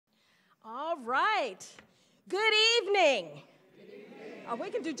All right. Good evening. Good evening. Oh, we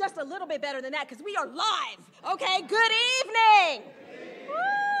can do just a little bit better than that because we are live. Okay, good evening.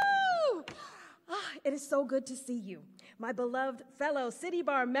 Woo! It is so good to see you, my beloved fellow City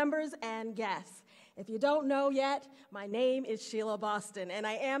Bar members and guests. If you don't know yet, my name is Sheila Boston, and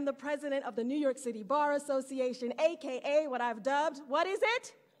I am the president of the New York City Bar Association, a.k.a. what I've dubbed, what is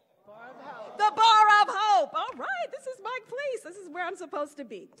it? Bar of Hope. The Bar of Hope. All right, this is my place. This is where I'm supposed to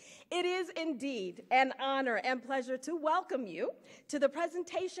be. It is indeed an honor and pleasure to welcome you to the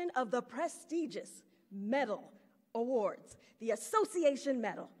presentation of the prestigious Medal Awards, the Association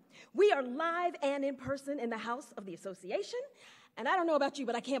Medal. We are live and in person in the house of the association. And I don't know about you,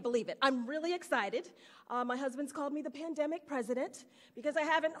 but I can't believe it. I'm really excited. My husband's called me the pandemic president because I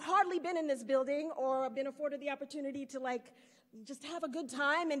haven't hardly been in this building or been afforded the opportunity to just have a good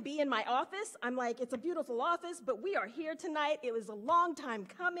time and be in my office. I'm like, it's a beautiful office, but we are here tonight. It was a long time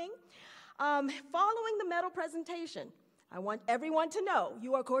coming. Following the medal presentation, I want everyone to know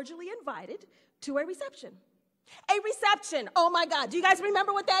you are cordially invited to a reception. A reception. Oh my God. Do you guys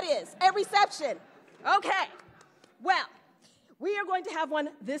remember what that is? A reception. Okay. Well, we are going to have one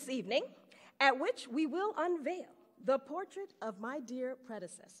this evening, at which we will unveil the portrait of my dear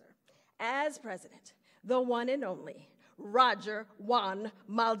predecessor as president, the one and only Roger Juan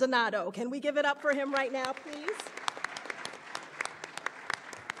Maldonado. Can we give it up for him right now, please?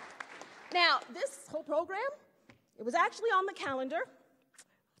 Now, this whole program, it was actually on the calendar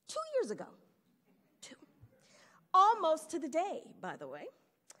 2 years ago. Almost to the day, by the way.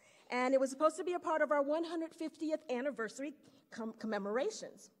 And it was supposed to be a part of our 150th anniversary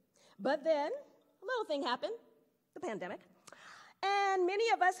commemorations. But then a little thing happened, the pandemic. And many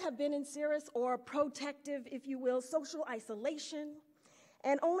of us have been in serious or protective, if you will, social isolation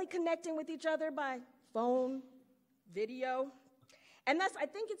and only connecting with each other by phone, video. And thus, I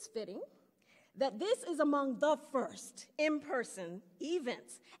think it's fitting that this is among the first in-person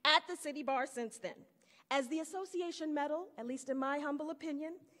events at the City Bar since then, as the Association Medal, at least in my humble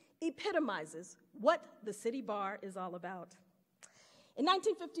opinion, epitomizes what the City Bar is all about. In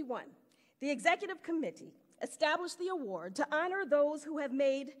 1951, the Executive Committee established the award to honor those who have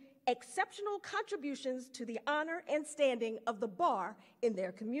made exceptional contributions to the honor and standing of the bar in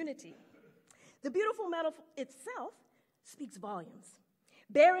their community. The beautiful medal itself speaks volumes,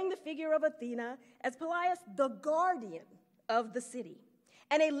 bearing the figure of Athena as Pelias, the guardian of the city,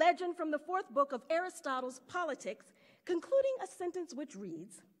 and a legend from the fourth book of Aristotle's Politics, concluding a sentence which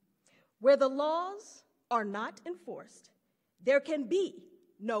reads, "Where the laws are not enforced, there can be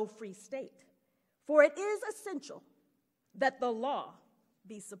no free state, for it is essential that the law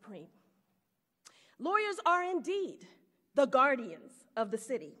be supreme." Lawyers are indeed the guardians of the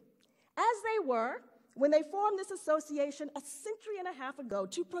city, as they were when they formed this association a century and a half ago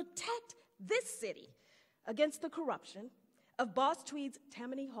to protect this city against the corruption of Boss Tweed's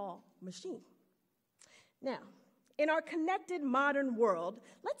Tammany Hall machine. Now, in our connected modern world,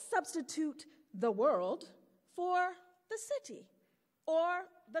 let's substitute the world for the city or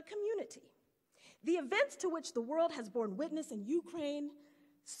the community. The events to which the world has borne witness in Ukraine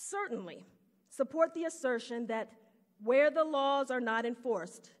certainly support the assertion that where the laws are not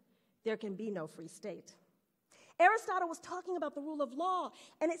enforced, there can be no free state. Aristotle was talking about the rule of law,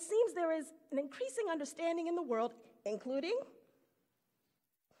 and it seems there is an increasing understanding in the world, including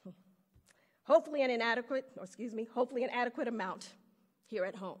hopefully an adequate amount here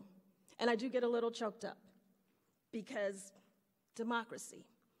at home. And I do get a little choked up because democracy,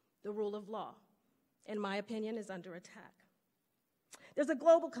 the rule of law, in my opinion, is under attack. There's a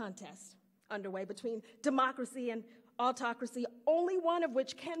global contest underway between democracy and autocracy, only one of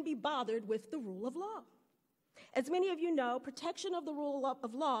which can be bothered with the rule of law. As many of you know, protection of the rule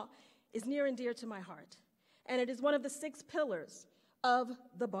of law is near and dear to my heart, and it is one of the 6 pillars of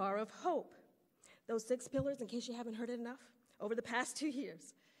the Bar of Hope. Those 6 pillars, in case you haven't heard it enough, over the past 2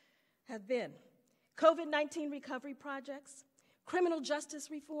 years, have been COVID-19 recovery projects, criminal justice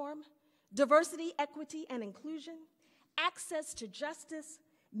reform, diversity, equity, and inclusion, access to justice,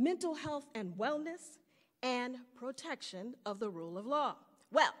 mental health and wellness, and protection of the rule of law.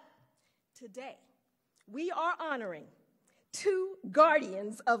 Well, today, we are honoring 2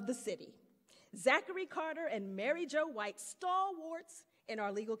 guardians of the city, Zachary Carter and Mary Jo White, stalwarts in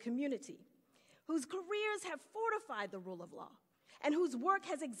our legal community, whose careers have fortified the rule of law and whose work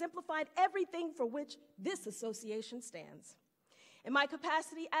has exemplified everything for which this association stands. In my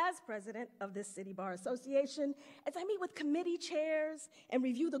capacity as president of this City Bar Association, as I meet with committee chairs and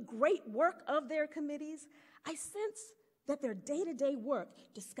review the great work of their committees, I sense that their day-to-day work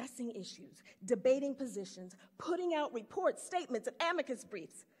discussing issues, debating positions, putting out reports, statements, and amicus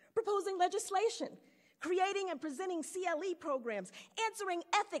briefs proposing legislation, creating and presenting CLE programs, answering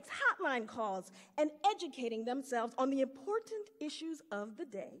ethics hotline calls, and educating themselves on the important issues of the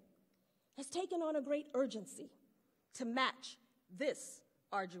day has taken on a great urgency to match this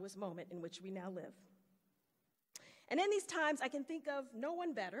arduous moment in which we now live. And in these times, I can think of no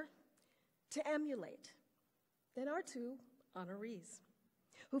one better to emulate than our two honorees,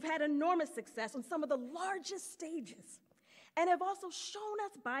 who've had enormous success on some of the largest stages and have also shown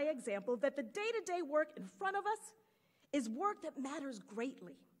us by example that the day-to-day work in front of us is work that matters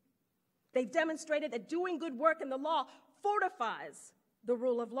greatly. They've demonstrated that doing good work in the law fortifies the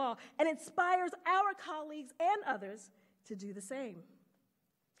rule of law and inspires our colleagues and others to do the same.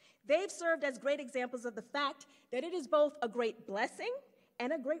 They've served as great examples of the fact that it is both a great blessing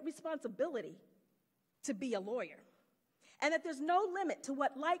and a great responsibility to be a lawyer, and that there's no limit to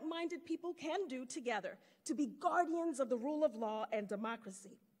what like-minded people can do together to be guardians of the rule of law and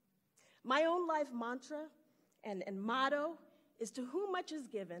democracy. My own life mantra and motto is, to whom much is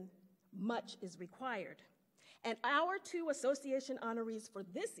given, much is required. And our two association honorees for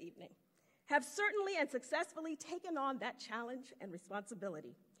this evening have certainly and successfully taken on that challenge and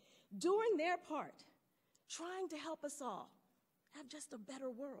responsibility, doing their part, trying to help us all have just a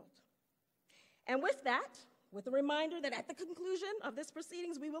better world. And with that, with a reminder that at the conclusion of this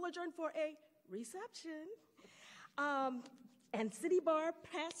proceedings, we will adjourn for a reception, and City Bar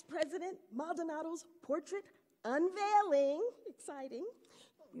past President Maldonado's portrait unveiling, exciting.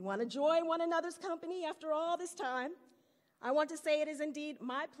 We want to join one another's company after all this time. I want to say it is indeed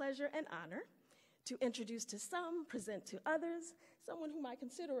my pleasure and honor to introduce to some, present to others, someone whom I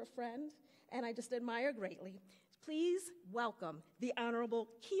consider a friend and I just admire greatly. Please welcome the Honorable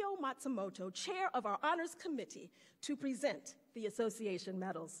Kiyo Matsumoto, Chair of our Honors Committee, to present the association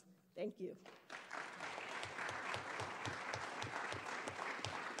medals. Thank you.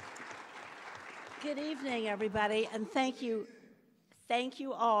 Good evening, everybody, and thank you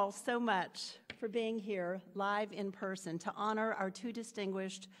all so much for being here live in person to honor our two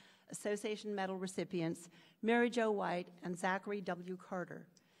distinguished Association Medal recipients, Mary Jo White and Zachary W. Carter.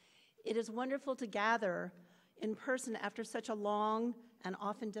 It is wonderful to gather in person after such a long and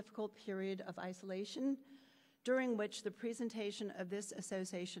often difficult period of isolation, during which the presentation of this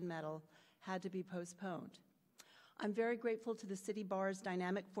association medal had to be postponed. I'm very grateful to the City Bar's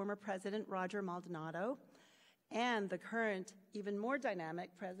dynamic former president, Roger Maldonado, and the current, even more dynamic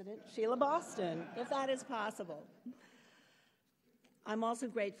president, Sheila Boston, if that is possible. I'm also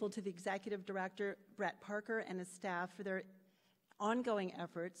grateful to the executive director, Brett Parker, and his staff for their ongoing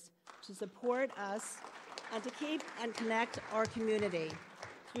efforts to support us and to keep and connect our community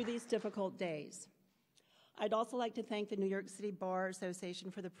through these difficult days. I'd also like to thank the New York City Bar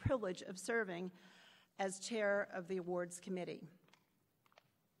Association for the privilege of serving as chair of the awards committee.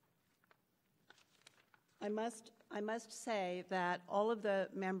 I must say that all of the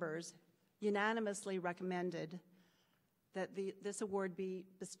members unanimously recommended that this award be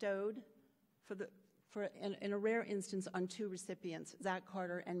bestowed in a rare instance on two recipients, Zach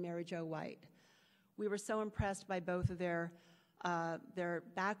Carter and Mary Jo White. We were so impressed by both of their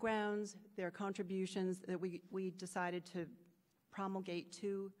backgrounds, their contributions, that we decided to promulgate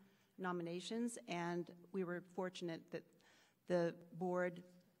two nominations, and we were fortunate that the board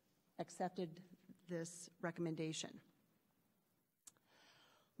accepted this recommendation.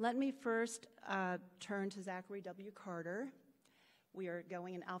 Let me first turn to Zachary W. Carter. We are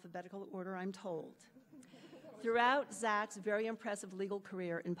going in alphabetical order, I'm told. Throughout Zach's very impressive legal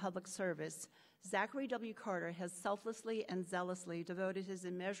career in public service, Zachary W. Carter has selflessly and zealously devoted his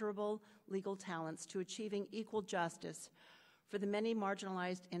immeasurable legal talents to achieving equal justice for the many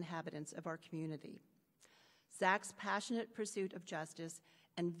marginalized inhabitants of our community. Zach's passionate pursuit of justice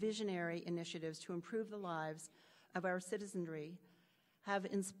and visionary initiatives to improve the lives of our citizenry have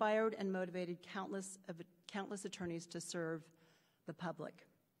inspired and motivated countless attorneys to serve the public.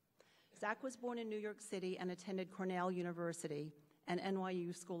 Zach was born in New York City and attended Cornell University and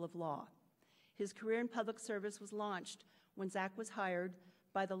NYU School of Law. His career in public service was launched when Zach was hired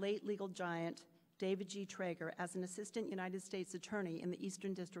by the late legal giant David G. Traeger as an assistant United States attorney in the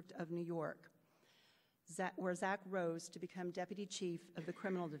Eastern District of New York, where Zach rose to become deputy chief of the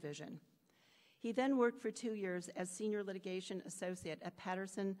criminal division. He then worked for 2 years as senior litigation associate at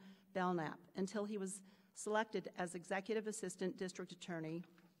Patterson Belknap until he was selected as executive assistant district attorney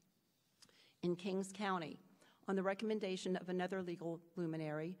in Kings County on the recommendation of another legal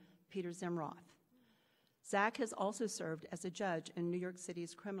luminary, Peter Zimroth. Zach has also served as a judge in New York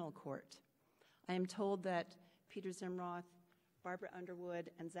City's criminal court. I am told that Peter Zimroth, Barbara Underwood,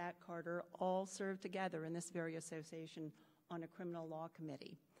 and Zach Carter all served together in this very association on a criminal law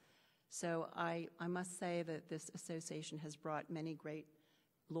committee. So I must say that this association has brought many great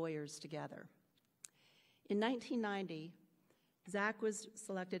lawyers together. In 1990, Zach was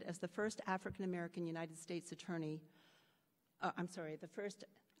selected as the first African-American United States attorney, the first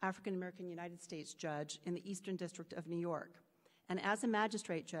African-American United States judge in the Eastern District of New York. And as a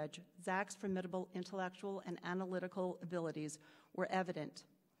magistrate judge, Zach's formidable intellectual and analytical abilities were evident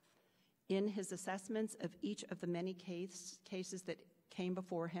in his assessments of each of the many cases that came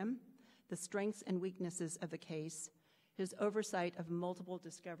before him, the strengths and weaknesses of the case, his oversight of multiple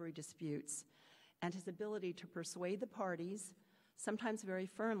discovery disputes, and his ability to persuade the parties, sometimes very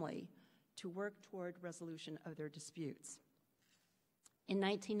firmly, to work toward resolution of their disputes. In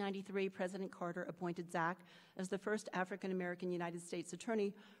 1993, President Carter appointed Zach as the first African-American United States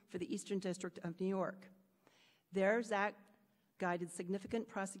attorney for the Eastern District of New York. There, Zach guided significant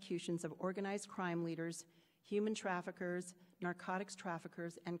prosecutions of organized crime leaders, human traffickers, narcotics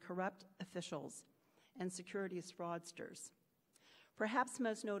traffickers, and corrupt officials, and securities fraudsters. Perhaps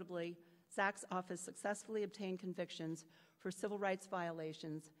most notably, Zach's office successfully obtained convictions for civil rights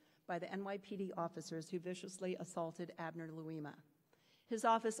violations by the NYPD officers who viciously assaulted Abner Louima. His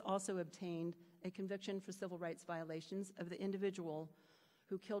office also obtained a conviction for civil rights violations of the individual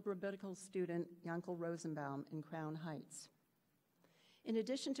who killed rabbinical student Yankel Rosenbaum in Crown Heights. In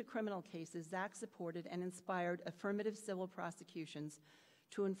addition to criminal cases, Zach supported and inspired affirmative civil prosecutions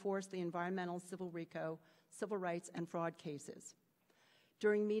to enforce the environmental civil RICO, civil rights, and fraud cases.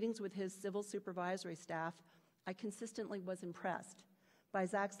 During meetings with his civil supervisory staff, I consistently was impressed by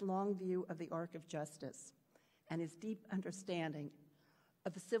Zach's long view of the arc of justice and his deep understanding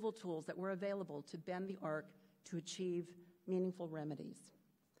of the civil tools that were available to bend the arc to achieve meaningful remedies.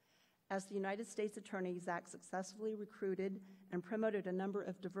 As the United States Attorney, Zach successfully recruited and promoted a number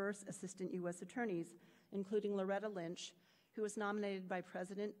of diverse assistant U.S. attorneys, including Loretta Lynch, who was nominated by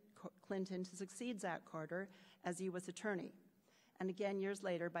President Clinton to succeed Zach Carter as U.S. Attorney, and again years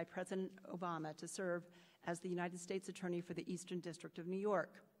later by President Obama to serve as the United States Attorney for the Eastern District of New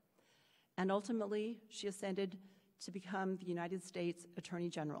York. And ultimately, she ascended to become the United States Attorney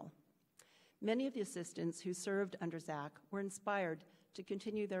General. Many of the assistants who served under Zach were inspired to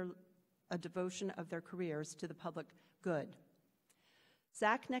continue a devotion of their careers to the public good.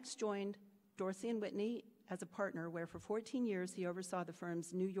 Zach next joined Dorsey & Whitney as a partner, where for 14 years he oversaw the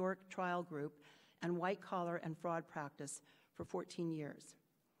firm's New York trial group and white-collar and fraud practice for 14 years.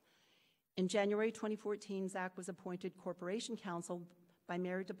 In January 2014, Zach was appointed Corporation Counsel by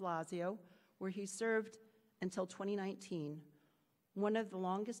Mayor de Blasio, where he served until 2019, one of the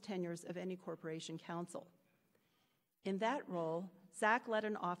longest tenures of any corporation counsel. In that role, Zach led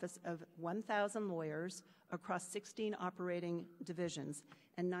an office of 1,000 lawyers across 16 operating divisions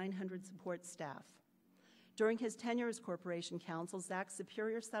and 900 support staff. During his tenure as corporation counsel, Zach's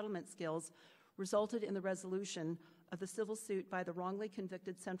superior settlement skills resulted in the resolution of the civil suit by the wrongly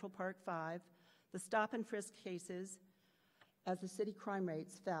convicted Central Park Five, the stop and frisk cases as the city crime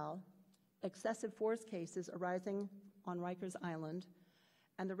rates fell, excessive force cases arising on Rikers Island,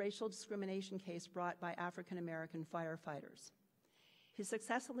 and the racial discrimination case brought by African American firefighters. He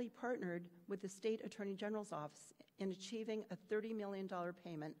successfully partnered with the State Attorney General's office in achieving a $30 million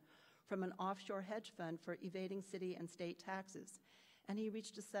payment from an offshore hedge fund for evading city and state taxes, and he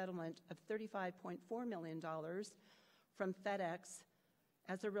reached a settlement of $35.4 million from FedEx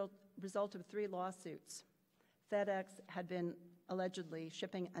as a result of 3 lawsuits. FedEx had been allegedly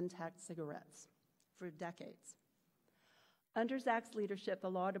shipping untaxed cigarettes for decades. Under Zach's leadership, the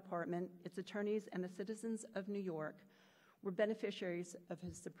law department, its attorneys, and the citizens of New York were beneficiaries of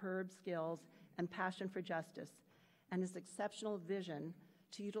his superb skills and passion for justice and his exceptional vision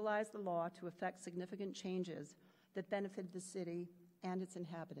to utilize the law to effect significant changes that benefited the city and its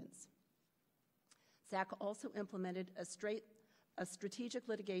inhabitants. Zach also implemented a strategic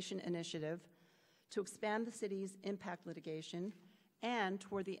litigation initiative to expand the city's impact litigation, and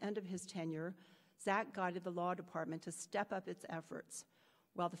toward the end of his tenure, Zach guided the law department to step up its efforts,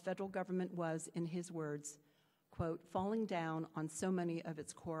 while the federal government was, in his words, quote, falling down on so many of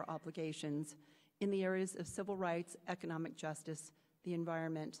its core obligations in the areas of civil rights, economic justice, the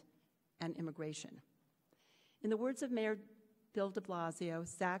environment, and immigration. In the words of Mayor Bill de Blasio,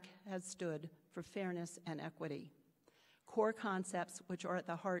 Zach has stood for fairness and equity, core concepts which are at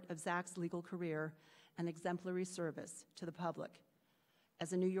the heart of Zach's legal career and exemplary service to the public.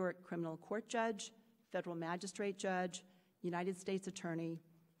 As a New York criminal court judge, federal magistrate judge, United States Attorney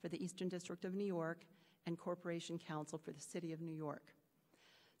for the Eastern District of New York, and Corporation Counsel for the City of New York.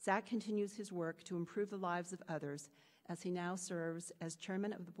 Zach continues his work to improve the lives of others as he now serves as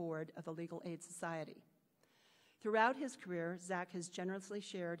chairman of the board of the Legal Aid Society. Throughout his career, Zach has generously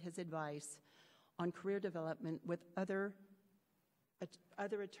shared his advice on career development with other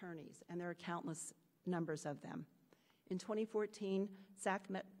attorneys, and there are countless numbers of them. In 2014, Zach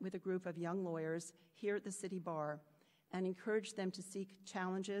met with a group of young lawyers here at the City Bar and encouraged them to seek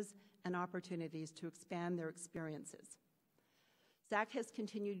challenges and opportunities to expand their experiences. Zach has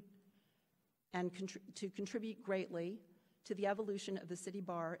continued to contribute greatly to the evolution of the City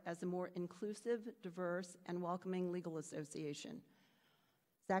Bar as a more inclusive, diverse, and welcoming legal association.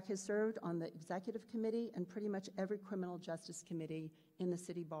 Zach has served on the executive committee and pretty much every criminal justice committee in the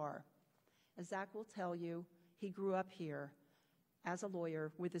City Bar. As Zach will tell you, he grew up here as a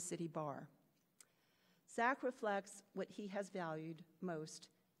lawyer with the City Bar. Zach reflects what he has valued most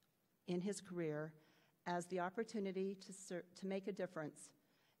in his career as the opportunity to make a difference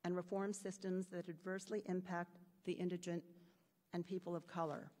and reform systems that adversely impact the indigent and people of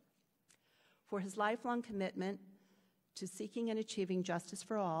color. For his lifelong commitment to seeking and achieving justice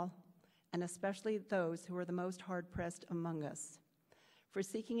for all, and especially those who are the most hard-pressed among us. For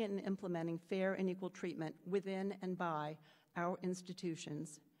seeking and implementing fair and equal treatment within and by our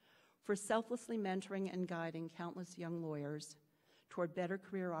institutions. For selflessly mentoring and guiding countless young lawyers toward better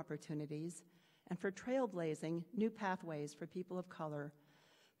career opportunities, and for trailblazing new pathways for people of color,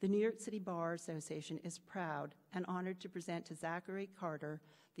 the New York City Bar Association is proud and honored to present to Zachary Carter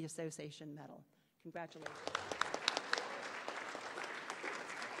the Association Medal. Congratulations.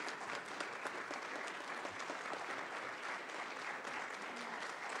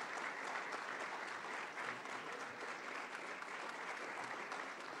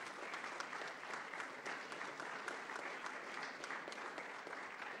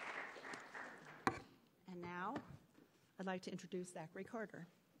 And now, I'd like to introduce Zachary Carter.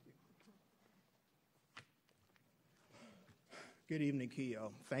 Good evening,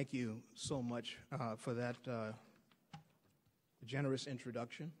 Kiyo. Thank you so much for that generous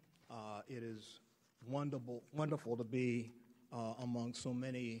introduction. It is wonderful to be among so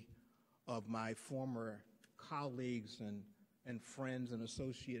many of my former colleagues and friends and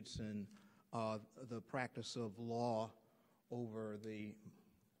associates in the practice of law over the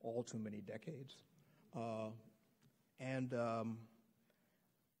all too many decades. I'm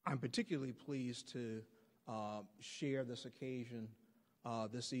particularly pleased to share this occasion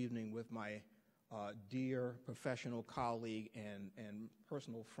this evening with my dear professional colleague and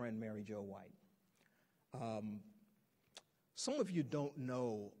personal friend, Mary Jo White. Some of you don't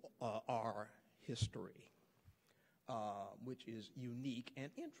know our history, which is unique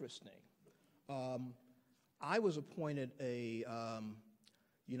and interesting. I was appointed a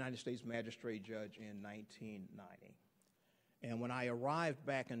United States magistrate judge in 1990. And when I arrived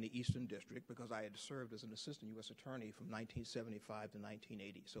back in the Eastern District, because I had served as an assistant U.S. attorney from 1975 to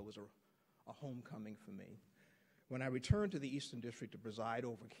 1980, so it was a homecoming for me. When I returned to the Eastern District to preside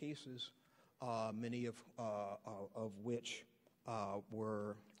over cases, many of which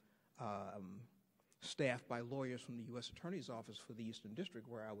were staffed by lawyers from the U.S. Attorney's Office for the Eastern District,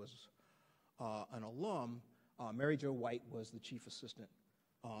 where I was an alum, Mary Jo White was the chief assistant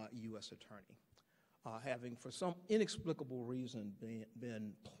U.S. attorney. Having, for some inexplicable reason,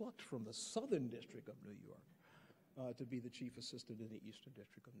 been plucked from the Southern District of New York to be the chief assistant in the Eastern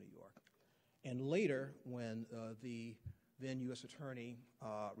District of New York. And later, when the then U.S. attorney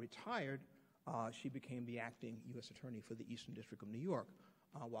retired, she became the acting U.S. attorney for the Eastern District of New York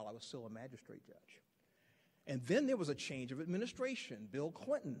while I was still a magistrate judge. And then there was a change of administration. Bill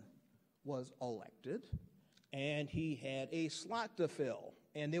Clinton was elected, and he had a slot to fill.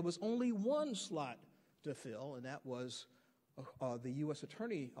 And there was only one slot to fill, and that was the U.S.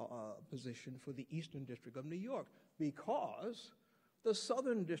 attorney position for the Eastern District of New York, because the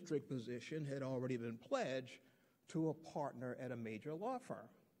Southern District position had already been pledged to a partner at a major law firm.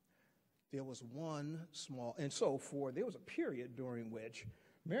 There was one small, and so there was a period during which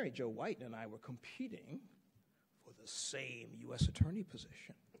Mary Jo White and I were competing for the same U.S. attorney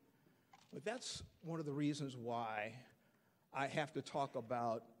position. But that's one of the reasons why I have to talk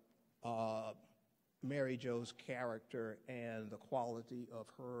about Mary Jo's character and the quality of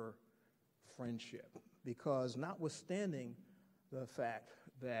her friendship, because notwithstanding the fact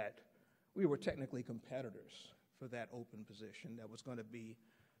that we were technically competitors for that open position that was going to be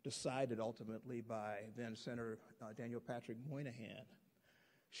decided ultimately by then Senator Daniel Patrick Moynihan,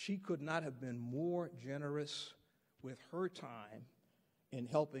 she could not have been more generous with her time in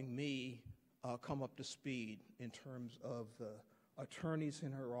helping me come up to speed in terms of the attorneys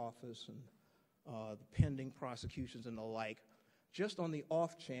in her office and the pending prosecutions and the like, just on the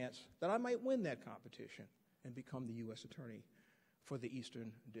off chance that I might win that competition and become the U.S. attorney for the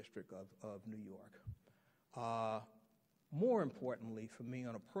Eastern District of New York. More importantly for me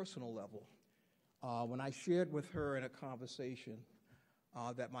on a personal level, when I shared with her in a conversation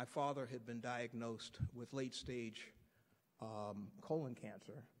that my father had been diagnosed with late-stage colon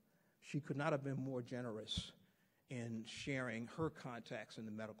cancer, she could not have been more generous in sharing her contacts in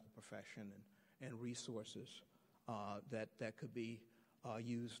the medical profession and resources that could be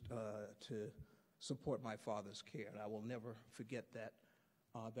used to support my father's care. And I will never forget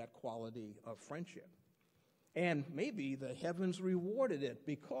that quality of friendship. And maybe the heavens rewarded it,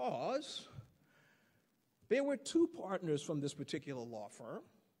 because there were two partners from this particular law firm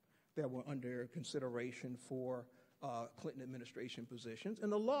that were under consideration for Clinton administration positions.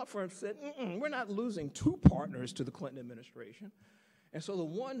 And the law firm said, we're not losing two partners to the Clinton administration. And so the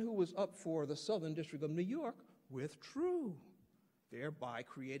one who was up for the Southern District of New York withdrew, thereby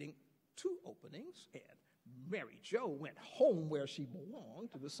creating two openings. And Mary Jo went home where she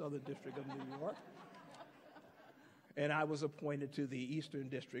belonged, to the Southern District of New York. And I was appointed to the Eastern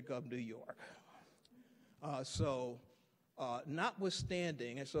District of New York.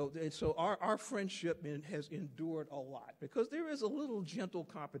 Notwithstanding, and so our friendship has endured a lot, because there is a little gentle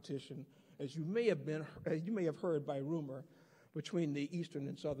competition, as you may have heard by rumor, between the Eastern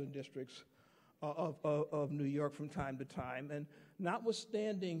and Southern districts of New York from time to time. And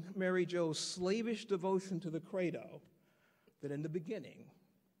notwithstanding Mary Jo's slavish devotion to the credo that in the beginning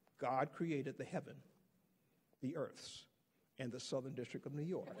God created the heaven, the earths, and the Southern District of New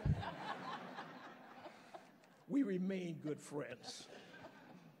York, we remain good friends.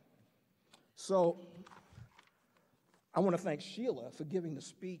 So I want to thank Sheila for giving the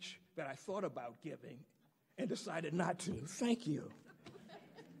speech that I thought about giving and decided not to. Thank you.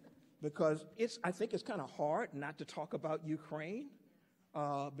 Because I think it's kind of hard not to talk about Ukraine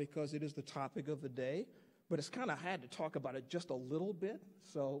because it is the topic of the day, but it's kind of had to talk about it just a little bit,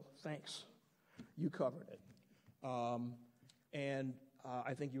 so thanks. You covered it. I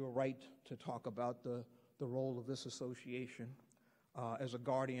think you were right to talk about the role of this association as a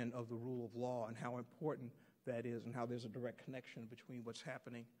guardian of the rule of law, and how important that is, and how there's a direct connection between what's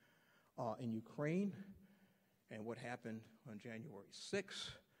happening in Ukraine and what happened on January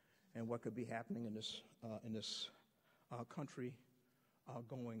 6th, and what could be happening in this country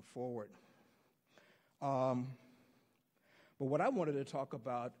going forward. But what I wanted to talk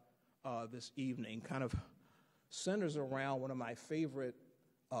about this evening kind of centers around one of my favorite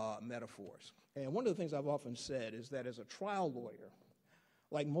metaphors. And one of the things I've often said is that as a trial lawyer,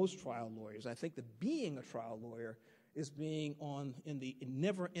 like most trial lawyers, I think that being a trial lawyer is being in the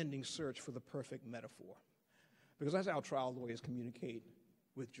never-ending search for the perfect metaphor, because that's how trial lawyers communicate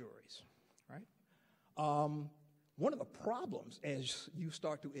with juries, right? One of the problems as you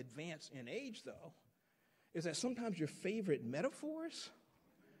start to advance in age, though, is that sometimes your favorite metaphors,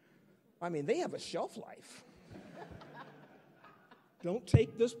 they have a shelf life. Don't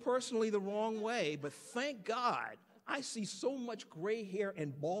take this personally the wrong way, but thank God I see so much gray hair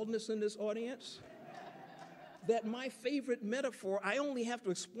and baldness in this audience that my favorite metaphor I only have to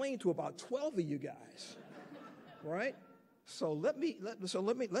explain to about 12 of you guys, right? So let me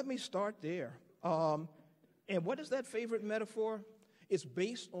start there. And what is that favorite metaphor? It's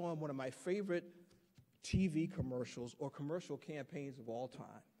based on one of my favorite TV commercials or commercial campaigns of all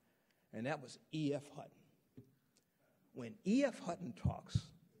time, and that was E.F. Hutton. When E.F. Hutton talks,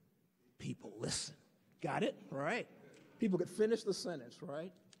 people listen. Got it? Right? People could finish the sentence,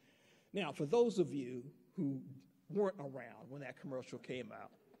 right? Now, for those of you who weren't around when that commercial came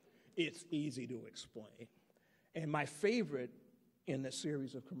out, it's easy to explain. And my favorite in the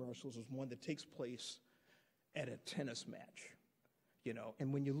series of commercials is one that takes place at a tennis match,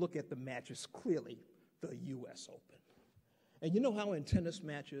 and when you look at the match, it's clearly the U.S. Open. And you know how in tennis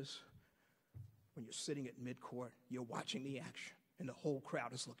matches, when you're sitting at midcourt, you're watching the action, and the whole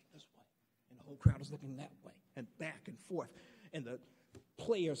crowd is looking this way, and the whole crowd is looking that way, and back and forth, and the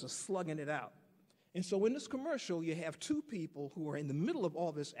players are slugging it out. And so in this commercial, you have two people who are in the middle of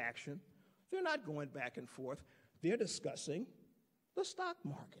all this action. They're not going back and forth. They're discussing the stock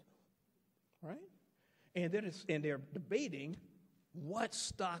market, right? And they're debating what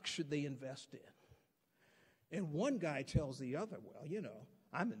stock should they invest in. And one guy tells the other, well,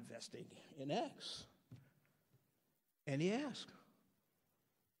 I'm investing in X. And he asks,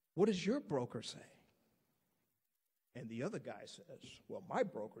 what does your broker say? And the other guy says, well, my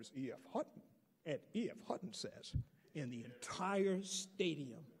broker's E.F. Hutton. And E.F. Hutton says, and the entire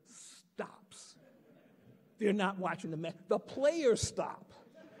stadium stops. They're not watching the match. The players stop.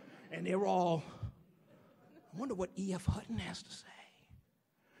 And they're all, I wonder what E.F. Hutton has to say.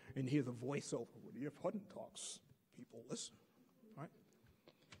 And hear the voiceover. When E.F. Hutton talks, people listen. Right?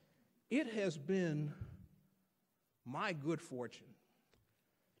 It has been my good fortune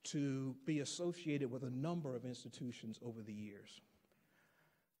to be associated with a number of institutions over the years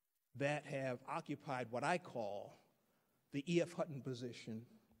that have occupied what I call the E.F. Hutton position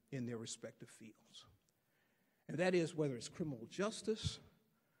in their respective fields. And that is whether it's criminal justice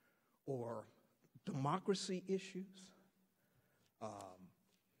or democracy issues,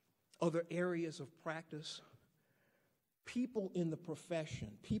 other areas of practice. People in the profession,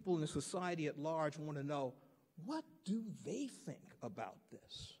 people in the society at large want to know, what do they think about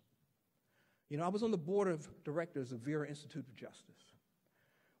this? You know, I was on the board of directors of Vera Institute of Justice,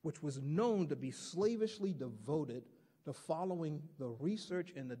 which was known to be slavishly devoted to following the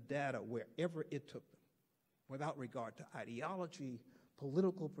research and the data wherever it took them, without regard to ideology,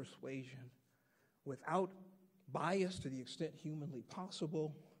 political persuasion, without bias to the extent humanly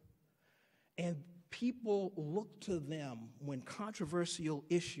possible. And people looked to them when controversial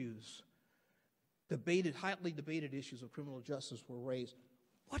issues, hotly debated issues of criminal justice were raised.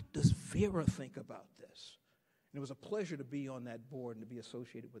 What does Vera think about this? And it was a pleasure to be on that board and to be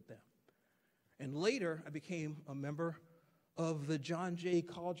associated with them. And later, I became a member of the John Jay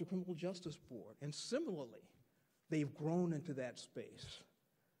College of Criminal Justice Board. And similarly, they've grown into that space,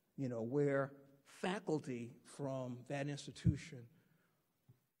 you know, where faculty from that institution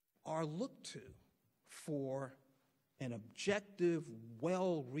are looked to for an objective,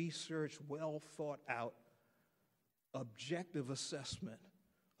 well-researched, well-thought-out, objective assessment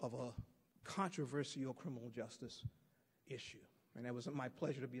of a controversial criminal justice issue. And it was my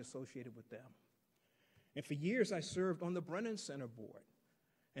pleasure to be associated with them. And for years, I served on the Brennan Center board,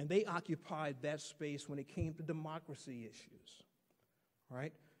 and they occupied that space when it came to democracy issues,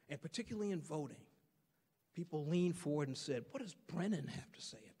 right? And particularly in voting. People leaned forward and said, what does Brennan have to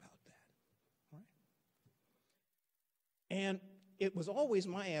say about that, right? And it was always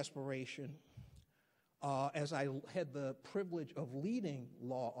my aspiration, as I had the privilege of leading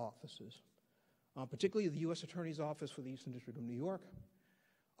law offices, particularly the U.S. Attorney's Office for the Eastern District of New York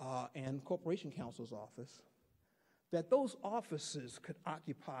and Corporation Counsel's Office, that those offices could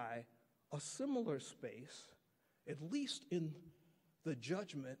occupy a similar space, at least in the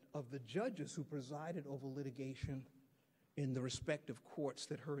judgment of the judges who presided over litigation in the respective courts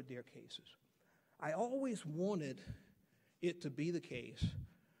that heard their cases. I always wanted it to be the case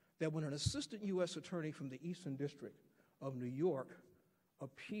that when an assistant U.S. attorney from the Eastern District of New York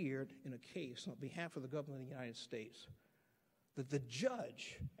appeared in a case on behalf of the government of the United States, that the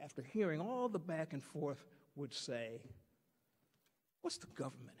judge, after hearing all the back and forth, would say, what's the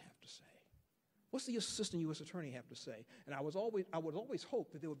government have to say? What's the assistant U.S. attorney have to say? And I would always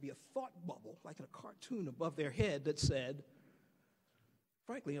hope that there would be a thought bubble, like in a cartoon above their head, that said,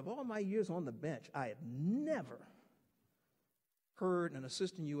 frankly, of all my years on the bench, I have never heard an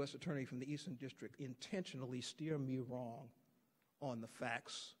assistant U.S. attorney from the Eastern District intentionally steer me wrong on the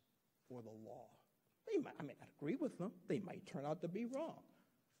facts or the law. I may not agree with them. They might turn out to be wrong,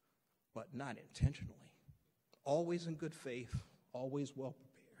 but not intentionally. Always in good faith, always well prepared.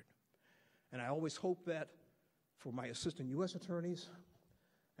 And I always hope that for my assistant U.S. attorneys,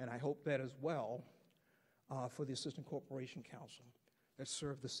 and I hope that as well for the Assistant Corporation Counsel that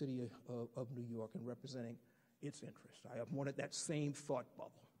serve the city of New York in representing its interests. I have wanted that same thought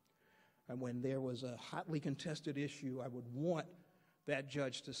bubble. And when there was a hotly contested issue, I would want that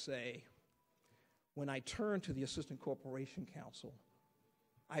judge to say, when I turn to the Assistant Corporation Counsel,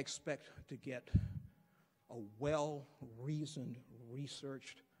 I expect to get a well-reasoned,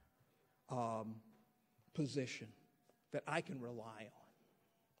 researched position that I can rely on.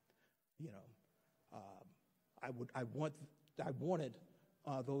 You know, I wanted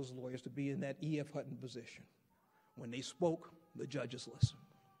those lawyers to be in that E.F. Hutton position. When they spoke, the judges listened.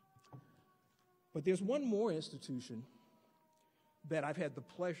 But there's one more institution that I've had the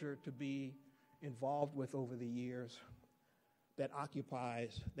pleasure to be involved with over the years that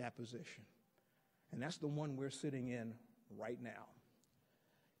occupies that position. And that's the one we're sitting in right now.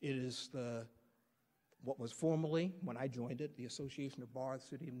 It is what was formerly, when I joined it, the Association of Bar of the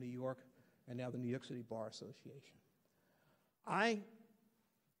City of New York, and now the New York City Bar Association. I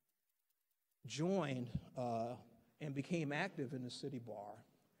joined and became active in the city bar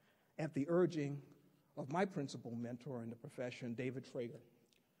at the urging of my principal mentor in the profession, David Traeger,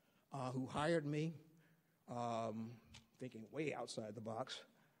 who hired me, thinking way outside the box,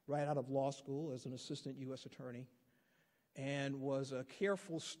 right out of law school as an assistant U.S. attorney, and was a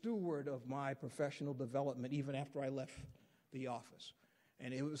careful steward of my professional development even after I left the office.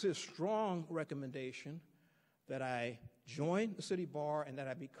 And it was his strong recommendation that I join the city bar and that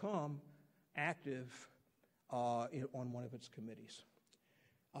I become active on one of its committees.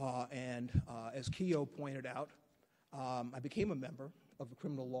 And as Kiyo pointed out, I became a member of the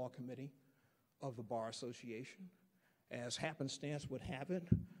Criminal Law Committee of the Bar Association. As happenstance would have it,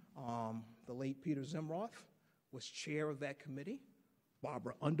 the late Peter Zimroth was chair of that committee.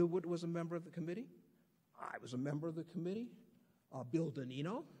 Barbara Underwood was a member of the committee. I was a member of the committee. Bill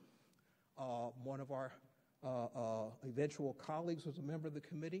Donino, one of our eventual colleagues, was a member of the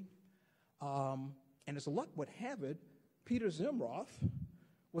committee. And as luck would have it, Peter Zimroth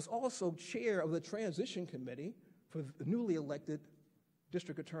was also chair of the transition committee for the newly elected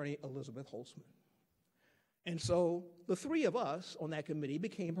District Attorney Elizabeth Holtzman. And so the three of us on that committee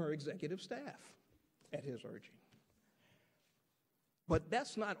became her executive staff at his urging. But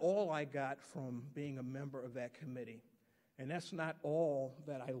that's not all I got from being a member of that committee. And that's not all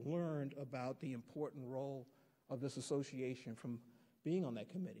that I learned about the important role of this association from being on that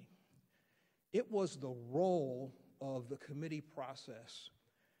committee. It was the role of the committee process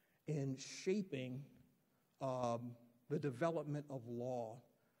in shaping the development of law,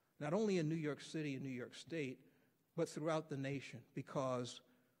 not only in New York City and New York State, but throughout the nation. Because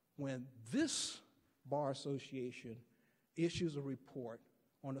when this Bar Association issues a report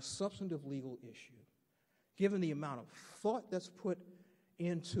on a substantive legal issue, given the amount of thought that's put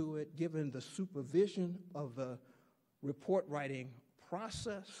into it, given the supervision of the report writing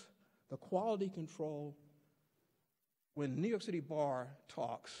process, the quality control, when New York City Bar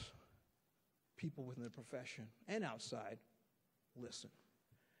talks, people within the profession and outside listen.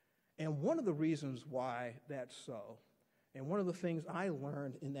 And one of the reasons why that's so, and one of the things I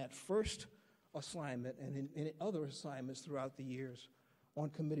learned in that first assignment and in other assignments throughout the years on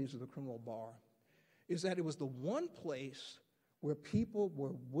committees of the criminal bar, is that it was the one place where people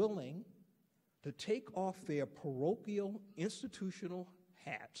were willing to take off their parochial institutional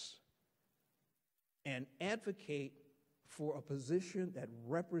hats and advocate for a position that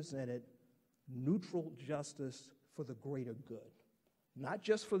represented neutral justice for the greater good, not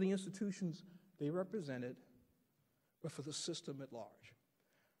just for the institutions they represented, but for the system at large.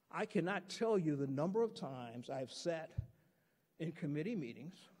 I cannot tell you the number of times I've sat in committee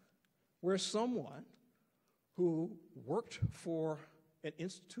meetings where someone who worked for an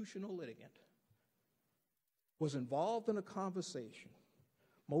institutional litigant was involved in a conversation.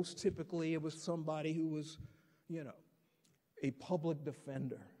 Most typically, it was somebody who was, a public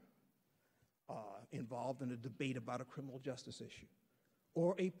defender involved in a debate about a criminal justice issue,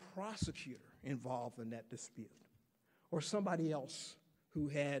 or a prosecutor involved in that dispute, or somebody else who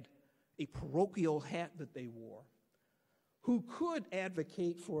had a parochial hat that they wore, who could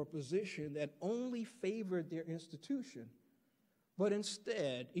advocate for a position that only favored their institution, but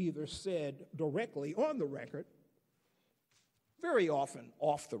instead either said directly on the record, very often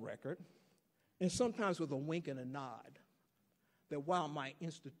off the record, and sometimes with a wink and a nod, that while my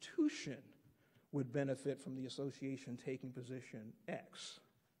institution would benefit from the association taking position X,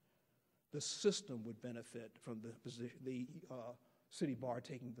 the system would benefit from the city bar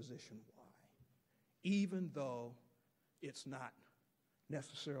taking position Y, even though it's not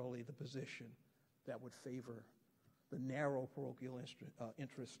necessarily the position that would favor the narrow parochial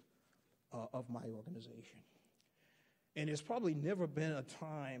interest of my organization. And there's probably never been a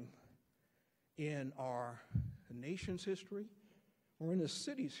time in our nation's history or in the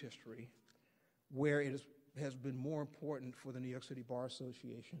city's history where it has been more important for the New York City Bar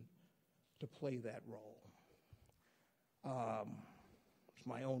Association to play that role. It's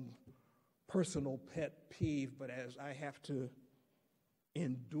my own personal pet peeve, but as I have to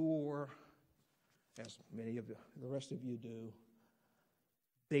endure, as many of the rest of you do,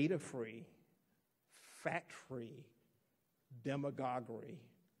 data-free, fact-free demagoguery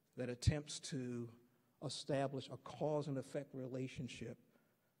that attempts to establish a cause and effect relationship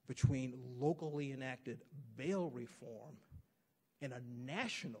between locally enacted bail reform and a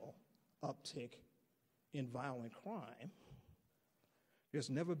national uptick in violent crime. There's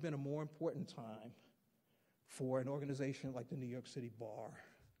never been a more important time for an organization like the New York City Bar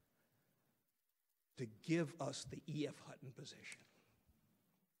to give us the E.F. Hutton position,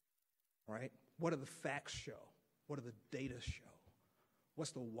 right? What do the facts show? What do the data show?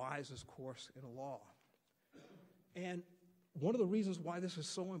 What's the wisest course in law? And one of the reasons why this is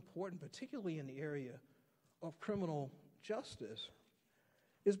so important, particularly in the area of criminal justice,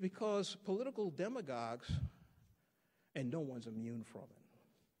 is because political demagogues, and no one's immune from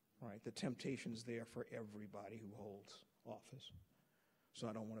it, right? The temptation's there for everybody who holds office. So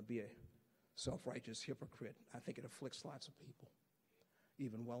I don't want to be a self-righteous hypocrite. I think it afflicts lots of people,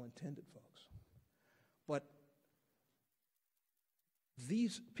 even well-intended folks. But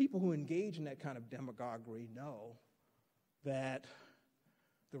these people who engage in that kind of demagoguery know that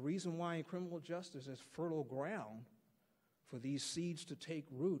the reason why criminal justice is fertile ground for these seeds to take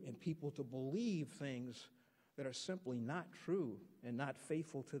root and people to believe things that are simply not true and not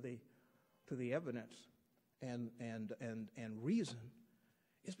faithful to the evidence and reason,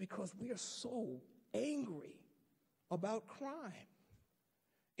 is because we are so angry about crime.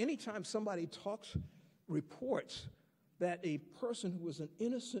 Anytime somebody reports that a person who was an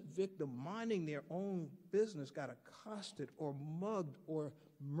innocent victim minding their own business got accosted or mugged or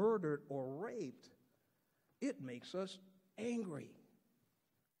murdered or raped, it makes us angry.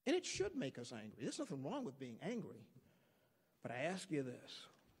 And it should make us angry. There's nothing wrong with being angry. But I ask you this: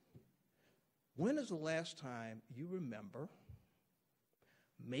 when is the last time you remember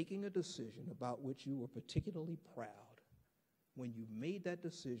making a decision about which you were particularly proud, when you made that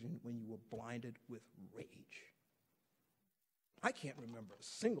decision when you were blinded with rage? I can't remember a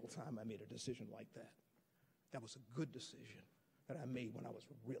single time I made a decision like that. That was a good decision that I made when I was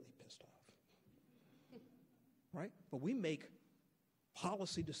really pissed off. Right? But we make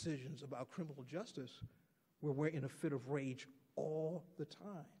policy decisions about criminal justice where we're in a fit of rage all the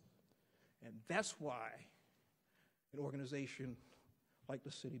time. And that's why an organization like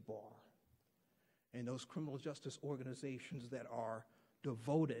the City Bar and those criminal justice organizations that are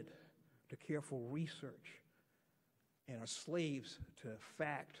devoted to careful research and are slaves to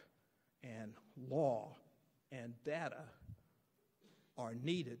fact and law and data are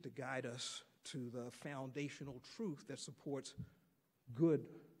needed to guide us to the foundational truth that supports good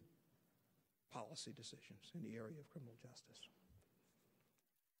policy decisions in the area of criminal justice.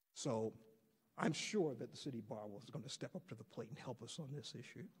 So I'm sure that the City Bar is going to step up to the plate and help us on this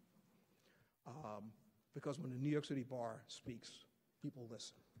issue. Because when the New York City Bar speaks, people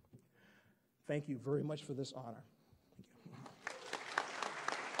listen. Thank you very much for this honor. Thank you.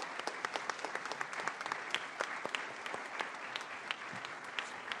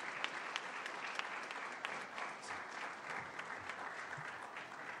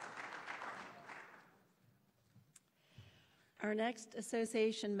 Our next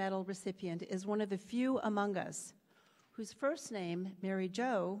Association Medal recipient is one of the few among us whose first name, Mary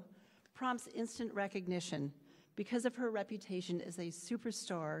Jo, prompts instant recognition because of her reputation as a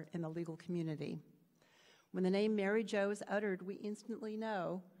superstar in the legal community. When the name Mary Jo is uttered, we instantly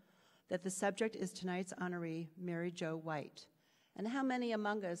know that the subject is tonight's honoree, Mary Jo White. And how many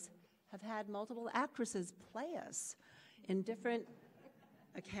among us have had multiple actresses play us in different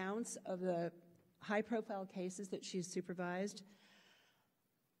accounts of the high-profile cases that she's supervised?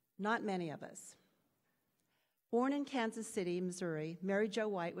 Not many of us. Born in Kansas City, Missouri, Mary Jo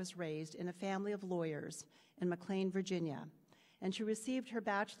White was raised in a family of lawyers in McLean, Virginia, and she received her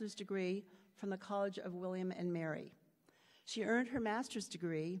bachelor's degree from the College of William and Mary. She earned her master's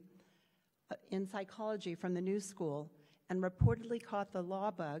degree in psychology from the New School and reportedly caught the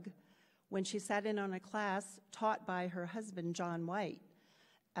law bug when she sat in on a class taught by her husband, John White,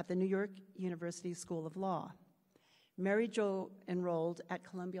 at the New York University School of Law. Mary Jo enrolled at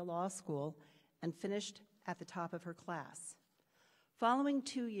Columbia Law School and finished at the top of her class. Following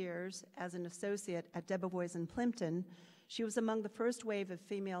 2 years as an associate at Debevoise in Plimpton, she was among the first wave of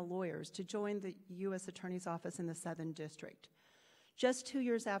female lawyers to join the U.S. Attorney's Office in the Southern District. Just 2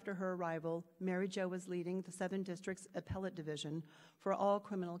 years after her arrival, Mary Jo was leading the Southern District's Appellate Division for all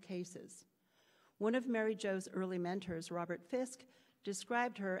criminal cases. One of Mary Jo's early mentors, Robert Fisk,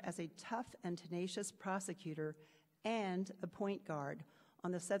 described her as a tough and tenacious prosecutor and a point guard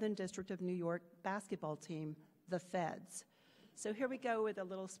on the Southern District of New York basketball team, the Feds. So here we go with a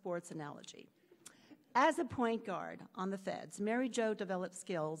little sports analogy. As a point guard on the Feds, Mary Jo developed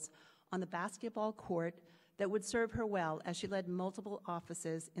skills on the basketball court that would serve her well as she led multiple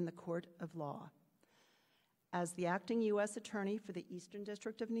offices in the court of law. As the acting U.S. Attorney for the Eastern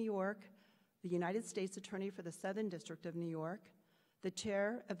District of New York, the United States Attorney for the Southern District of New York, the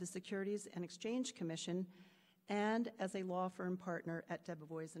chair of the Securities and Exchange Commission, and as a law firm partner at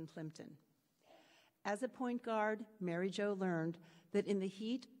Debevoise in Plimpton. As a point guard, Mary Jo learned that in the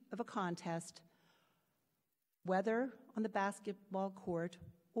heat of a contest, whether on the basketball court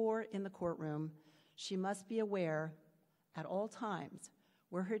or in the courtroom, she must be aware at all times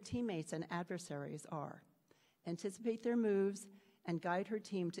where her teammates and adversaries are, anticipate their moves, and guide her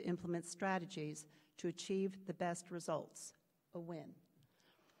team to implement strategies to achieve the best results, a win.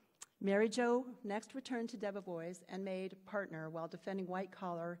 Mary Jo next returned to Debevoise and made partner while defending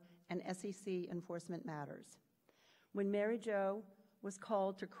white-collar and SEC enforcement matters. When Mary Jo was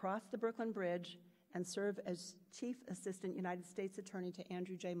called to cross the Brooklyn Bridge and serve as Chief Assistant United States Attorney to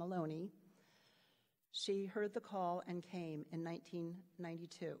Andrew J. Maloney, she heard the call and came in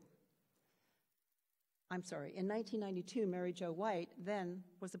 1992. In 1992, Mary Jo White then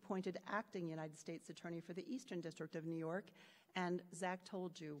was appointed acting United States Attorney for the Eastern District of New York, and Zach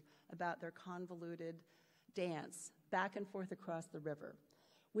told you about their convoluted dance back and forth across the river.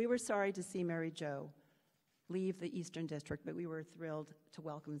 We were sorry to see Mary Jo leave the Eastern District, but we were thrilled to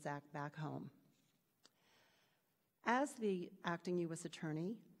welcome Zach back home. As the acting U.S.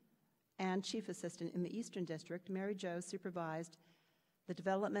 Attorney and Chief Assistant in the Eastern District, Mary Jo supervised the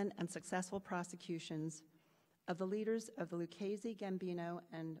development and successful prosecutions of the leaders of the Lucchese, Gambino,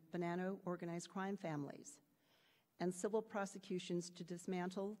 and Bonanno organized crime families, and civil prosecutions to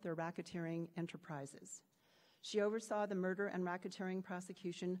dismantle their racketeering enterprises. She oversaw the murder and racketeering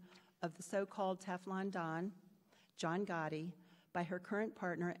prosecution of the so-called Teflon Don, John Gotti, by her current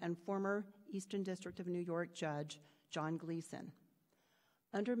partner and former Eastern District of New York judge, John Gleason.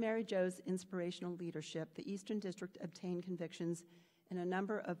 Under Mary Jo's inspirational leadership, the Eastern District obtained convictions in a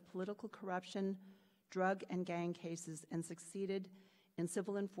number of political corruption, drug and gang cases, and succeeded in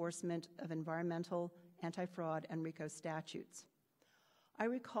civil enforcement of environmental, anti-fraud, and RICO statutes. I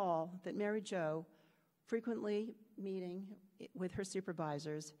recall that Mary Jo, frequently meeting with her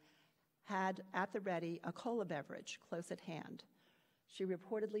supervisors, had at the ready a cola beverage close at hand. She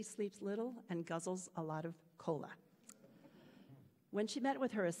reportedly sleeps little and guzzles a lot of cola. When she met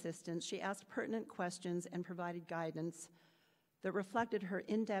with her assistants, she asked pertinent questions and provided guidance that reflected her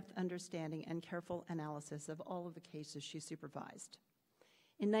in-depth understanding and careful analysis of all of the cases she supervised.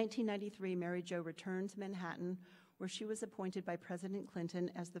 In 1993, Mary Jo returned to Manhattan, where she was appointed by President Clinton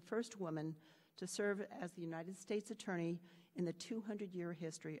as the first woman to serve as the United States Attorney in the 200-year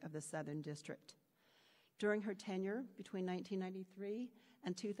history of the Southern District. During her tenure between 1993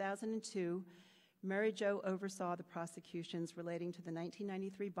 and 2002, Mary Jo oversaw the prosecutions relating to the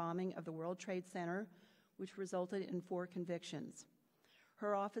 1993 bombing of the World Trade Center, which resulted in 4 convictions.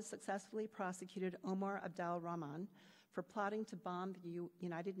 Her office successfully prosecuted Omar Abdel-Rahman for plotting to bomb the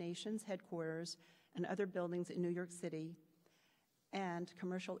United Nations headquarters and other buildings in New York City and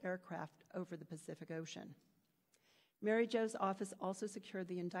commercial aircraft over the Pacific Ocean. Mary Jo's office also secured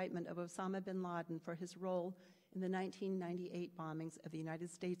the indictment of Osama bin Laden for his role in the 1998 bombings of the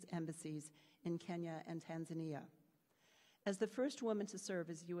United States embassies in Kenya and Tanzania. As the first woman to serve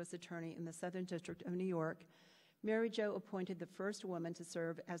as U.S. Attorney in the Southern District of New York, Mary Jo appointed the first woman to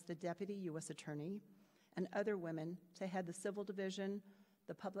serve as the Deputy U.S. Attorney and other women to head the Civil Division,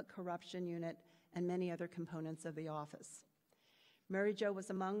 the Public Corruption Unit, and many other components of the office. Mary Jo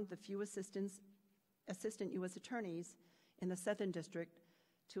was among the few assistant U.S. attorneys in the Southern District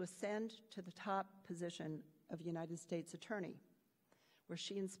to ascend to the top position of United States Attorney, where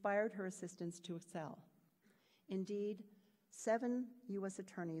she inspired her assistants to excel. Indeed, 7 U.S.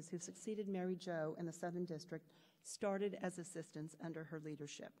 attorneys who succeeded Mary Jo in the Southern District started as assistants under her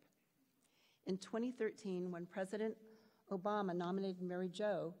leadership. In 2013, when President Obama nominated Mary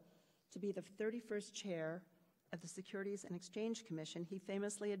Jo to be the 31st chair of the Securities and Exchange Commission, he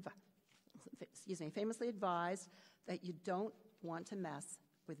famously advised that you don't want to mess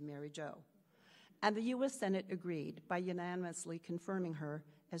with Mary Jo. And the U.S. Senate agreed by unanimously confirming her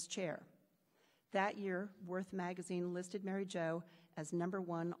as chair. That year, Worth magazine listed Mary Jo as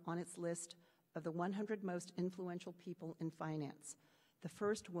 #1 on its list of the 100 most influential people in finance, the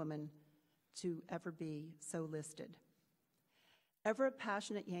first woman to ever be so listed. Ever a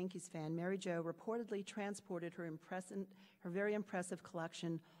passionate Yankees fan, Mary Jo reportedly transported her very impressive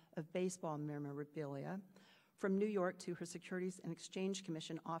collection of baseball memorabilia from New York to her Securities and Exchange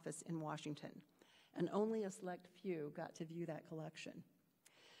Commission office in Washington, and only a select few got to view that collection.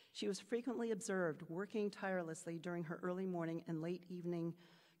 She was frequently observed working tirelessly during her early morning and late evening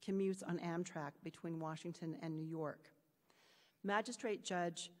commutes on Amtrak between Washington and New York. Magistrate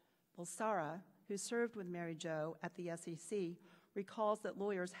Judge Bulsara, who served with Mary Jo at the SEC, recalls that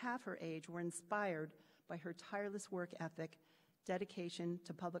lawyers half her age were inspired by her tireless work ethic, dedication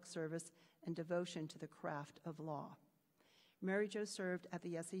to public service, and devotion to the craft of law. Mary Jo served at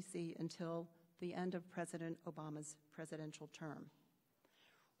the SEC until the end of President Obama's presidential term.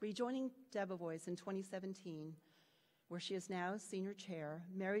 Rejoining Debevoise in 2017, where she is now senior chair,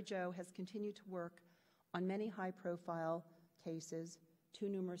 Mary Jo has continued to work on many high-profile cases, too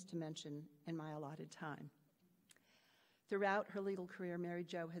numerous to mention in my allotted time. Throughout her legal career, Mary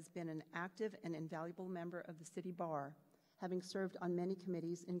Jo has been an active and invaluable member of the City Bar, having served on many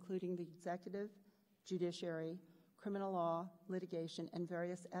committees, including the Executive, Judiciary, Criminal Law, Litigation, and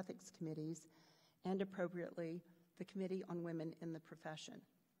various ethics committees, and appropriately, the Committee on Women in the Profession.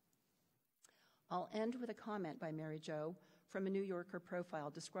 I'll end with a comment by Mary Jo from a New Yorker profile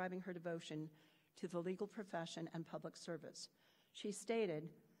describing her devotion to the legal profession and public service. She stated,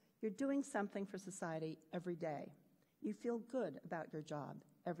 You're doing something for society every day. You feel good about your job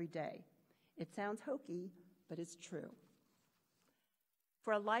every day. It sounds hokey, but it's true.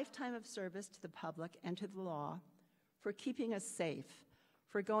 For a lifetime of service to the public and to the law, for keeping us safe,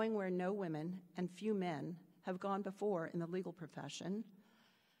 for going where no women and few men have gone before in the legal profession,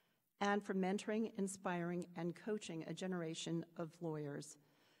 and for mentoring, inspiring, and coaching a generation of lawyers,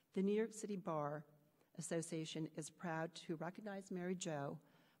 the New York City Bar Association is proud to recognize Mary Jo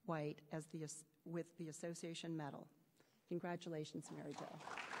White with the Association Medal. Congratulations, Mary Jo.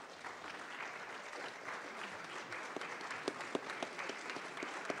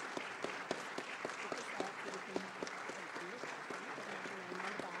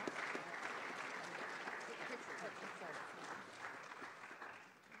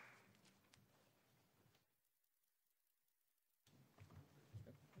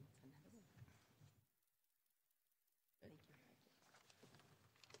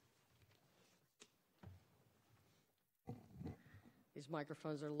 These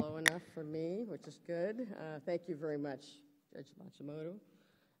microphones are low enough for me, which is good. Thank you very much, Judge Matsumoto.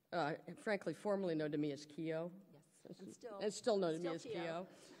 Frankly, formerly known to me as Kiyo. Yes, and still known to me as Kiyo.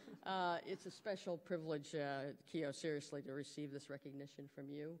 It's a special privilege, Kiyo, seriously, to receive this recognition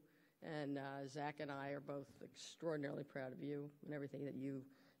from you. And Zach and I are both extraordinarily proud of you and everything that you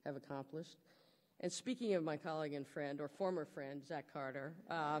have accomplished. And speaking of my colleague and friend, or former friend, Zach Carter,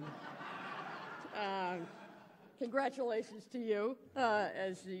 congratulations to you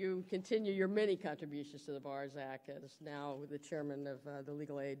as you continue your many contributions to the bar. Zach is now the chairman of the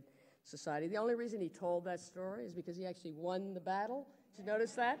Legal Aid Society. The only reason he told that story is because he actually won the battle. Did you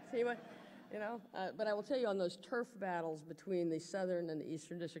notice that? But I will tell you, on those turf battles between the Southern and the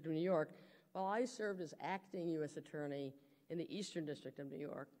Eastern District of New York, while I served as acting U.S. Attorney in the Eastern District of New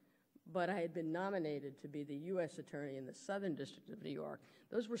York, but I had been nominated to be the U.S. Attorney in the Southern District of New York,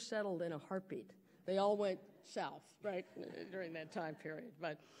 those were settled in a heartbeat. They all went south, right, during that time period.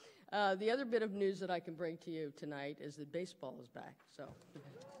 But the other bit of news that I can bring to you tonight is that baseball is back. So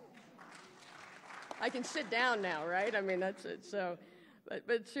I can sit down now, right? I mean, that's it. So,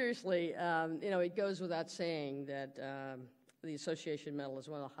 but seriously, it goes without saying that the Association Medal is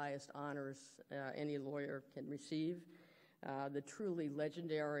one of the highest honors any lawyer can receive. The truly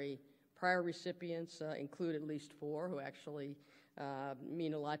legendary prior recipients include at least 4 who actually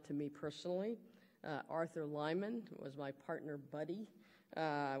mean a lot to me personally. Arthur Lyman was my partner buddy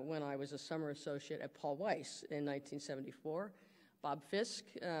when I was a summer associate at Paul Weiss in 1974. Bob Fisk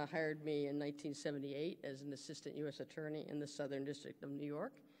hired me in 1978 as an assistant U.S. attorney in the Southern District of New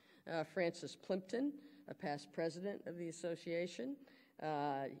York. Francis Plimpton, a past president of the association,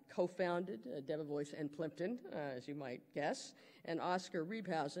 co-founded Debevoise and Plimpton, as you might guess. And Oscar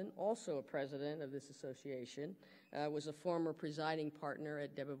Riebhausen, also a president of this association, was a former presiding partner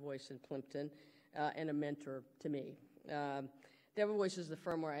at Debevoise and Plimpton, and a mentor to me. Debevoise is the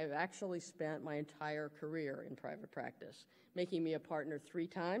firm where I've actually spent my entire career in private practice, making me a partner 3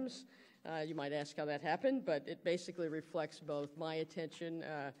 times. You might ask how that happened, but it basically reflects both my attention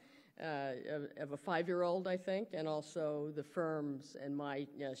of a 5-year-old, I think, and also the firm's and my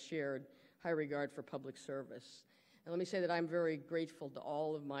shared high regard for public service. And let me say that I'm very grateful to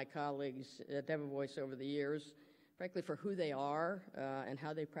all of my colleagues at Debevoise over the years, frankly, for who they are and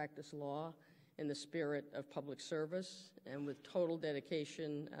how they practice law in the spirit of public service and with total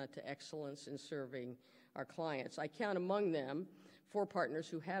dedication to excellence in serving our clients. I count among them 4 partners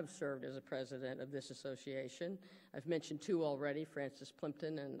who have served as a president of this association. I've mentioned 2 already, Francis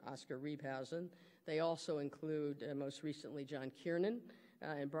Plimpton and Oscar Riebhausen. They also include, most recently, John Kiernan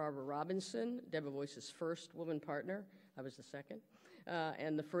and Barbara Robinson, Debevoise's first woman partner. I was the second.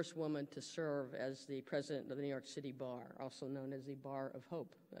 And the first woman to serve as the president of the New York City Bar, also known as the Bar of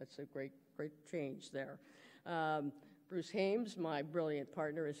Hope. That's a great change there. Bruce Hames, my brilliant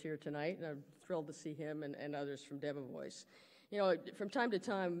partner, is here tonight, and I'm thrilled to see him and others from Debevoise. From time to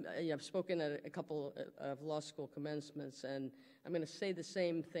time, I've spoken at a couple of law school commencements, and I'm going to say the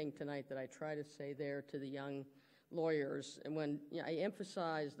same thing tonight that I try to say there to the young lawyers. And when I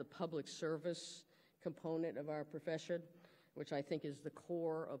emphasize the public service component of our profession, which I think is the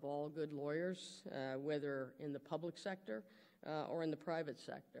core of all good lawyers, whether in the public sector or in the private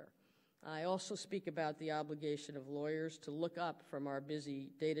sector. I also speak about the obligation of lawyers to look up from our busy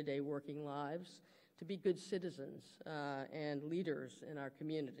day-to-day working lives to be good citizens and leaders in our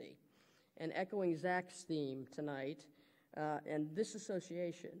community. And echoing Zach's theme tonight, and this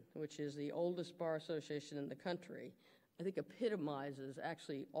association, which is the oldest bar association in the country, I think epitomizes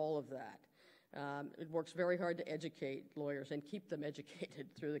actually all of that. It works very hard to educate lawyers and keep them educated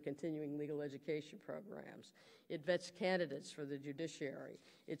through the continuing legal education programs. It vets candidates for the judiciary.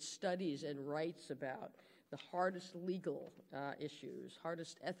 It studies and writes about the hardest legal issues,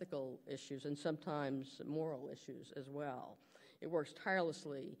 hardest ethical issues, and sometimes moral issues as well. It works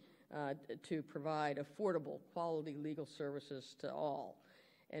tirelessly to provide affordable, quality legal services to all.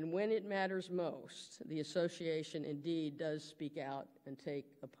 And when it matters most, the association indeed does speak out and take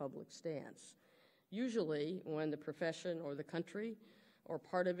a public stance, usually when the profession or the country or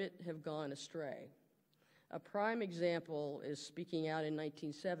part of it have gone astray. A prime example is speaking out in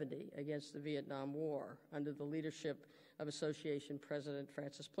 1970 against the Vietnam War under the leadership of Association President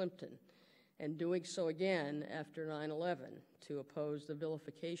Francis Plimpton, and doing so again after 9/11 to oppose the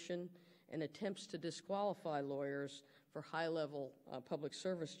vilification and attempts to disqualify lawyers for high-level public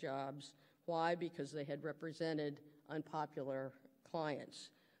service jobs. Why? Because they had represented unpopular clients,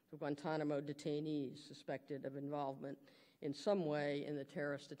 the Guantanamo detainees suspected of involvement in some way in the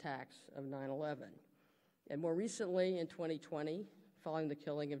terrorist attacks of 9/11. And more recently, in 2020, following the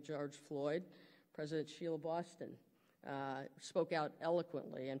killing of George Floyd, President Sheila spoke out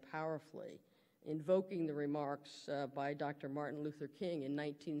eloquently and powerfully, invoking the remarks by Dr. Martin Luther King in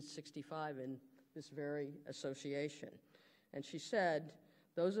 1965 in this very association. And she said,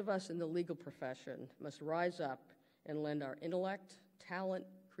 "Those of us in the legal profession must rise up and lend our intellect, talent,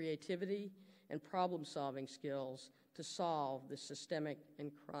 creativity, and problem-solving skills to solve the systemic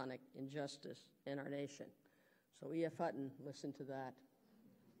and chronic injustice in our nation." So E.F. Hutton, listen to that.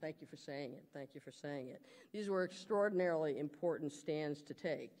 Thank you for saying it. Thank you for saying it. These were extraordinarily important stands to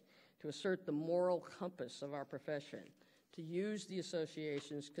take to assert the moral compass of our profession, to use the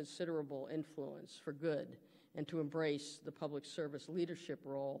association's considerable influence for good, and to embrace the public service leadership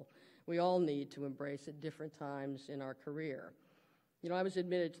role we all need to embrace at different times in our career. You know, I was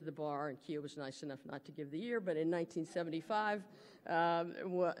admitted to the bar, and Kiyo was nice enough not to give the year, but in 1975,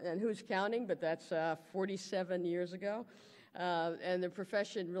 and who's counting, but that's 47 years ago. And the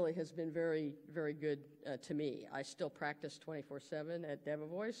profession really has been very, very good to me. I still practice 24/7 at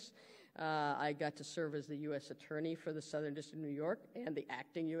Debevoise. I got to serve as the U.S. Attorney for the Southern District of New York and the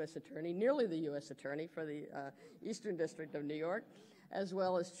acting U.S. Attorney, nearly the U.S. Attorney for the Eastern District of New York, as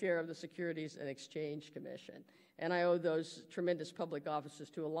well as chair of the Securities and Exchange Commission. And I owe those tremendous public offices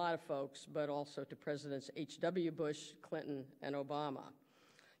to a lot of folks, but also to Presidents H.W. Bush, Clinton, and Obama.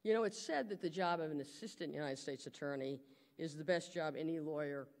 You know, it's said that the job of an assistant United States attorney is the best job any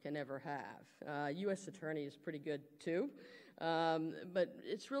lawyer can ever have. U.S. attorney is pretty good, too. But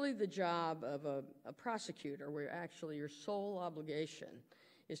it's really the job of a prosecutor where actually your sole obligation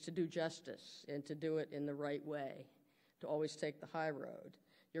is to do justice and to do it in the right way, to always take the high road.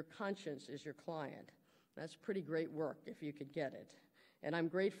 Your conscience is your client. That's pretty great work if you could get it. And I'm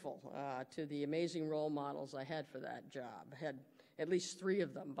grateful to the amazing role models I had for that job. I had at least 3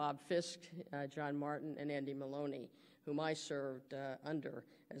 of them, Bob Fisk, John Martin, and Andy Maloney, whom I served under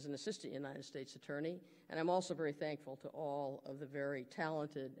as an assistant United States attorney. And I'm also very thankful to all of the very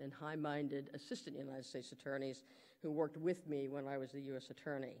talented and high-minded assistant United States attorneys who worked with me when I was the U.S.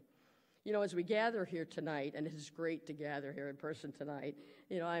 attorney. You know, as we gather here tonight, and it is great to gather here in person tonight,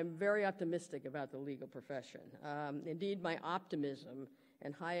 you know, I'm very optimistic about the legal profession. Indeed, my optimism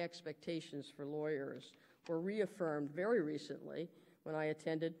and high expectations for lawyers were reaffirmed very recently when I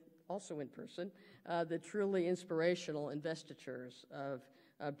attended, also in person, the truly inspirational investitures of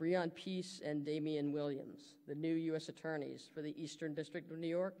Breon Peace and Damian Williams, the new U.S. attorneys for the Eastern District of New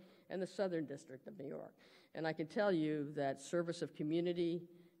York and the Southern District of New York. And I can tell you that service of community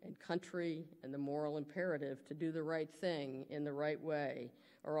and country and the moral imperative to do the right thing in the right way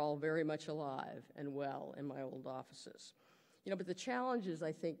are all very much alive and well in my old offices. You know, but the challenges,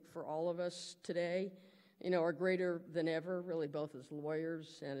 I think, for all of us today, you know, are greater than ever, really, both as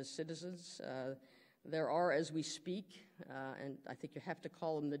lawyers and as citizens. There are, as we speak, and I think you have to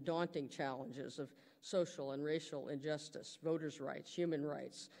call them the daunting challenges of social and racial injustice, voters' rights, human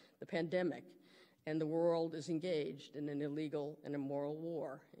rights, the pandemic, and the world is engaged in an illegal and immoral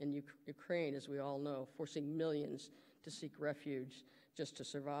war in Ukraine, as we all know, forcing millions to seek refuge just to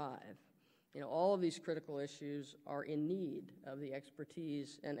survive. You know, all of these critical issues are in need of the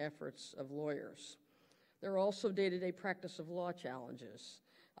expertise and efforts of lawyers. There are also day-to-day practice of law challenges.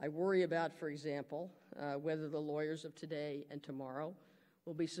 I worry about, for example, whether the lawyers of today and tomorrow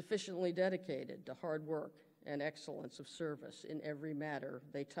will be sufficiently dedicated to hard work and excellence of service in every matter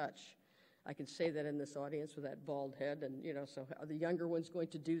they touch. I can say that in this audience with that bald head, and, you know, so are the younger ones going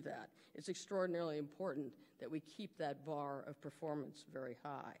to do that? It's extraordinarily important that we keep that bar of performance very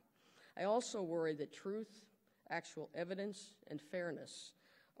high. I also worry that truth, actual evidence, and fairness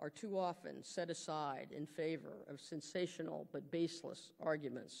are too often set aside in favor of sensational but baseless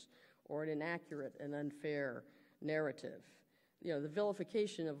arguments or an inaccurate and unfair narrative. You know, the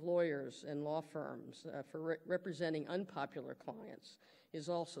vilification of lawyers and law firms for representing unpopular clients is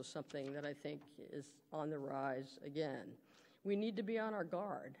also something that I think is on the rise again. We need to be on our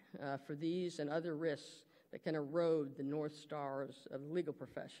guard for these and other risks that can erode the North Stars of the legal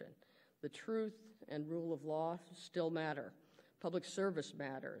profession. The truth and rule of law still matter. Public service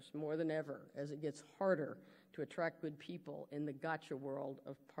matters more than ever as it gets harder to attract good people in the gotcha world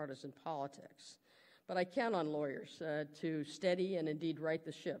of partisan politics. But I count on lawyers to steady and indeed right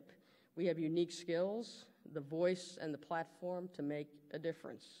the ship. We have unique skills, the voice and the platform to make a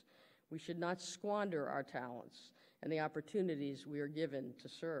difference. We should not squander our talents and the opportunities we are given to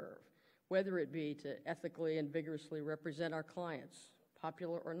serve, whether it be to ethically and vigorously represent our clients,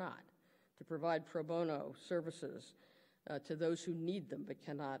 popular or not, to provide pro bono services to those who need them but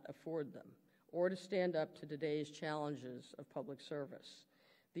cannot afford them, or to stand up to today's challenges of public service.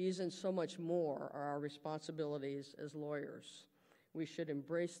 These and so much more are our responsibilities as lawyers. We should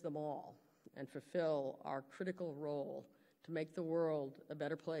embrace them all and fulfill our critical role to make the world a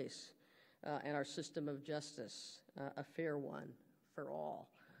better place and our system of justice a fair one for all.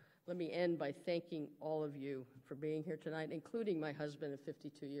 Let me end by thanking all of you for being here tonight, including my husband of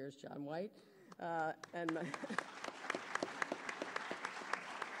 52 years, John White, and my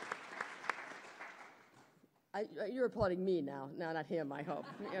you're applauding me now, not him, I hope.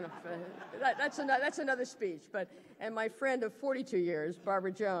 You know, that's another speech. And my friend of 42 years,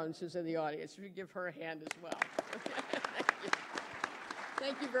 Barbara Jones, who's in the audience. We give her a hand as well. Thank you.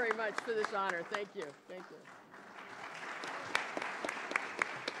 Thank you very much for this honor. Thank you. Thank you.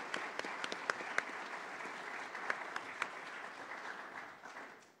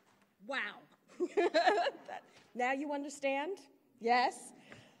 Wow. Now you understand? Yes?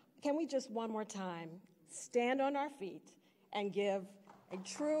 Can we just one more time stand on our feet and give a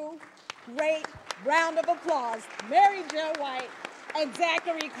true, great round of applause, Mary Jo White and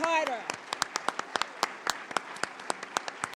Zachary Carter.